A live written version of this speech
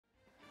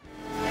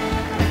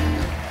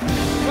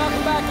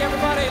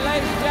everybody,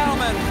 ladies and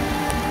gentlemen.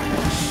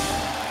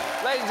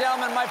 Ladies and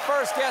gentlemen, my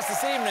first guest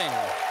this evening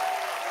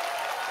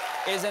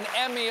is an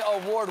Emmy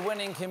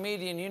Award-winning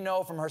comedian you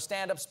know from her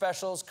stand-up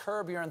specials,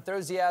 Curb Your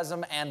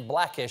Enthusiasm and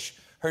Blackish.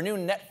 Her new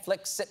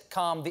Netflix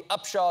sitcom, The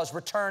Upshaws,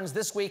 returns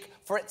this week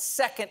for its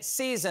second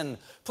season.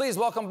 Please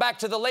welcome back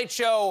to The Late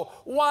Show,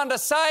 Wanda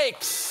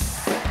Sykes.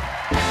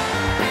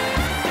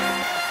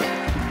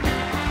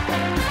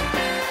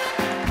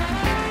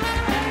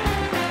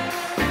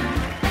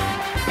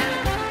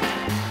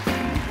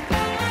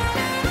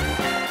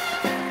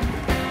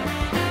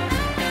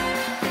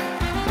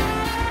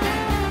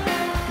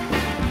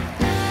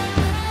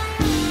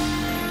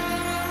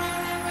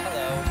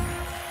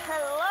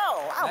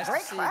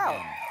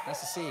 Wow. Nice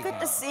to see you. Good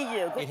to see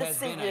you. Good to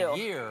see you. It has been a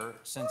year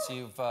since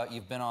you've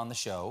been on the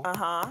show.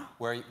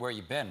 Where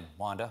you been,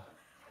 Wanda?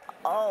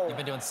 Oh. You've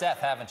been doing Seth,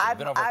 haven't you? You've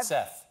been over at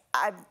Seth.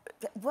 I've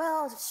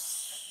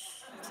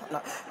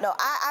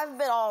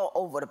been all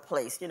over the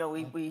place. You know,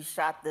 we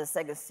shot the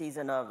second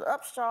season of the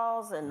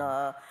Upshaws and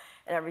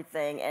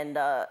everything, and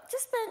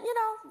just been, you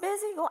know,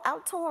 busy, going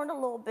out touring a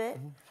little bit.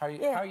 How are you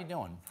doing? How are you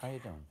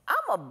doing?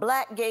 I'm a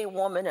black gay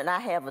woman and I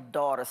have a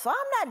daughter, so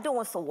I'm not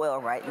doing so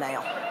well right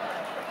now.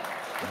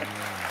 I'm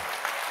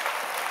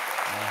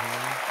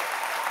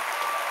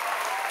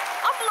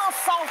a little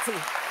salty.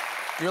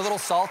 You're a little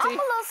salty? I'm a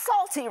little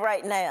salty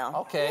right now.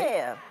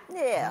 Okay.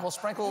 Yeah. We'll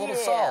sprinkle a little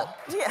salt.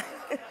 Yeah.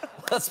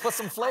 Let's put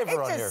some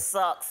flavor on here. It just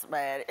sucks,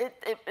 man.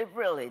 It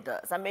really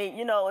does. I mean,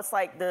 you know, it's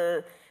like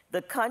the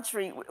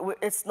country,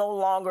 it's no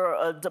longer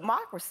a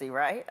democracy,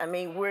 right? I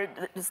mean,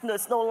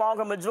 it's no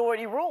longer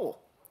majority rule.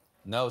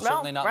 No,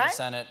 certainly not in the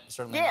Senate,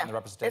 certainly not in the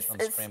representation of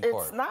the Supreme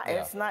Court.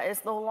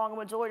 It's no longer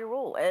majority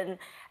rule. And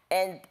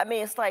I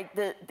mean, it's like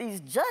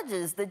these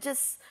judges that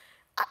just,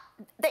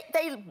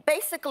 they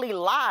basically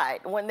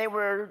lied when they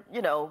were,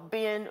 you know,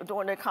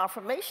 doing their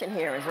confirmation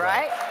hearings,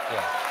 right?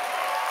 Yeah.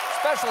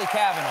 Especially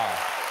Kavanaugh.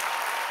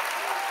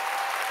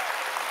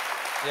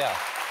 Yeah.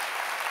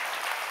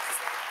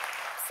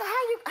 So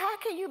how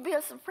can you be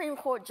a Supreme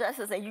Court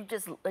justice and you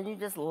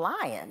just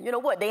lying? You know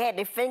what? They had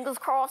their fingers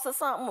crossed or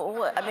something, or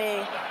what? I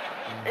mean,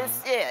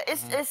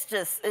 it's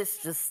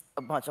just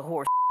a bunch of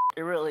horse.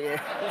 It really is.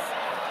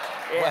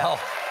 Yeah. Well.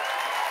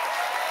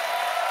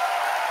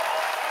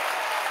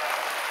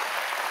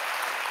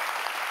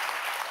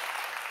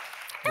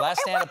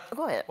 Last stand-up.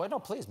 Go ahead. Well, no,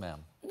 please,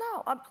 ma'am.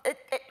 No,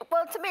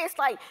 well, to me, it's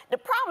like the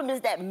problem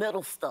is that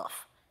middle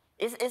stuff.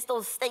 It's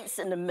those states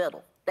in the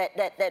middle,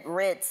 that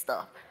red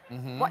stuff.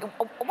 Why do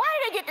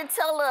they get to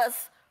tell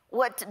us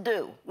what to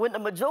do when the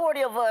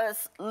majority of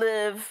us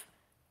live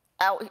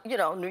out, you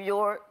know, New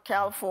York,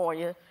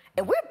 California,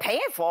 and we're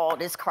paying for all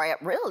this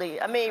crap,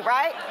 really? I mean,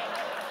 right?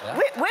 Yeah.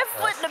 We're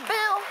footing the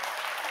bill.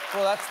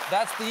 Well,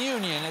 that's the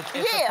union.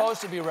 It's supposed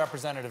to be a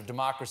representative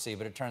democracy,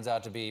 but it turns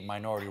out to be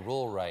minority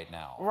rule right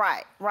now.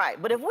 Right.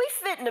 But if we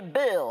fit in the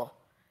bill,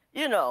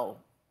 you know,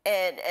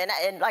 and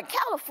like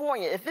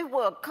California, if it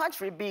were a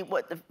country, it'd be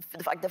what,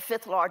 like the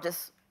fifth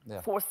largest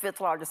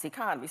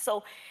economy.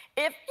 So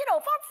if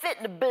I'm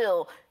fitting the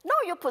bill,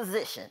 know your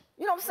position.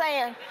 You know what I'm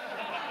saying?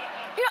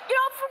 you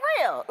know, for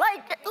real.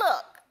 Like,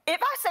 look,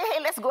 if I say, hey,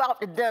 let's go out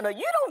to dinner,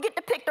 you don't get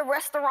to pick the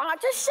restaurant.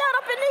 Just shut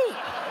up and eat.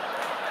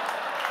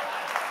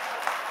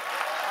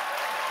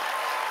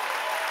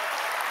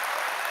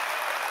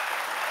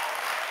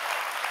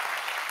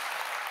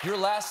 Your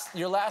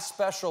last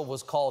special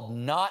was called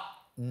Not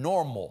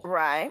Normal.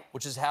 Right.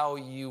 Which is how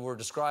you were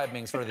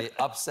describing sort of the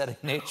upsetting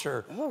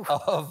nature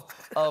of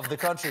the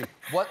country.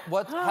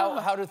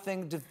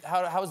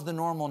 How's the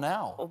normal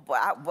now?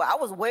 Well, I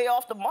was way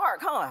off the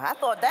mark, huh? I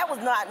thought that was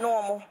not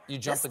normal. You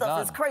jumped the gun. gun.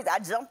 This stuff is crazy. I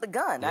jumped the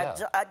gun. Yeah.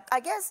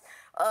 I guess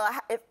I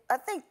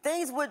think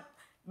things would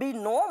be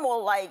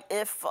normal, like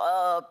if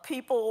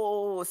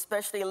people,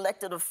 especially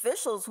elected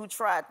officials who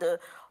tried to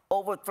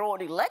overthrow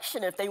an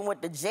election, if they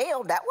went to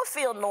jail, that would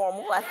feel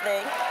normal, I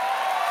think.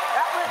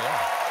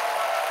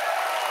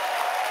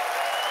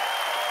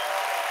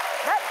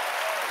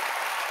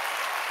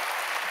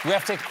 We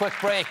have to take a quick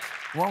break.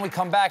 When we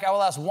come back, I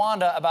will ask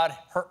Wanda about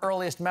her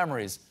earliest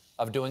memories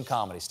of doing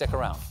comedy. Stick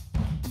around.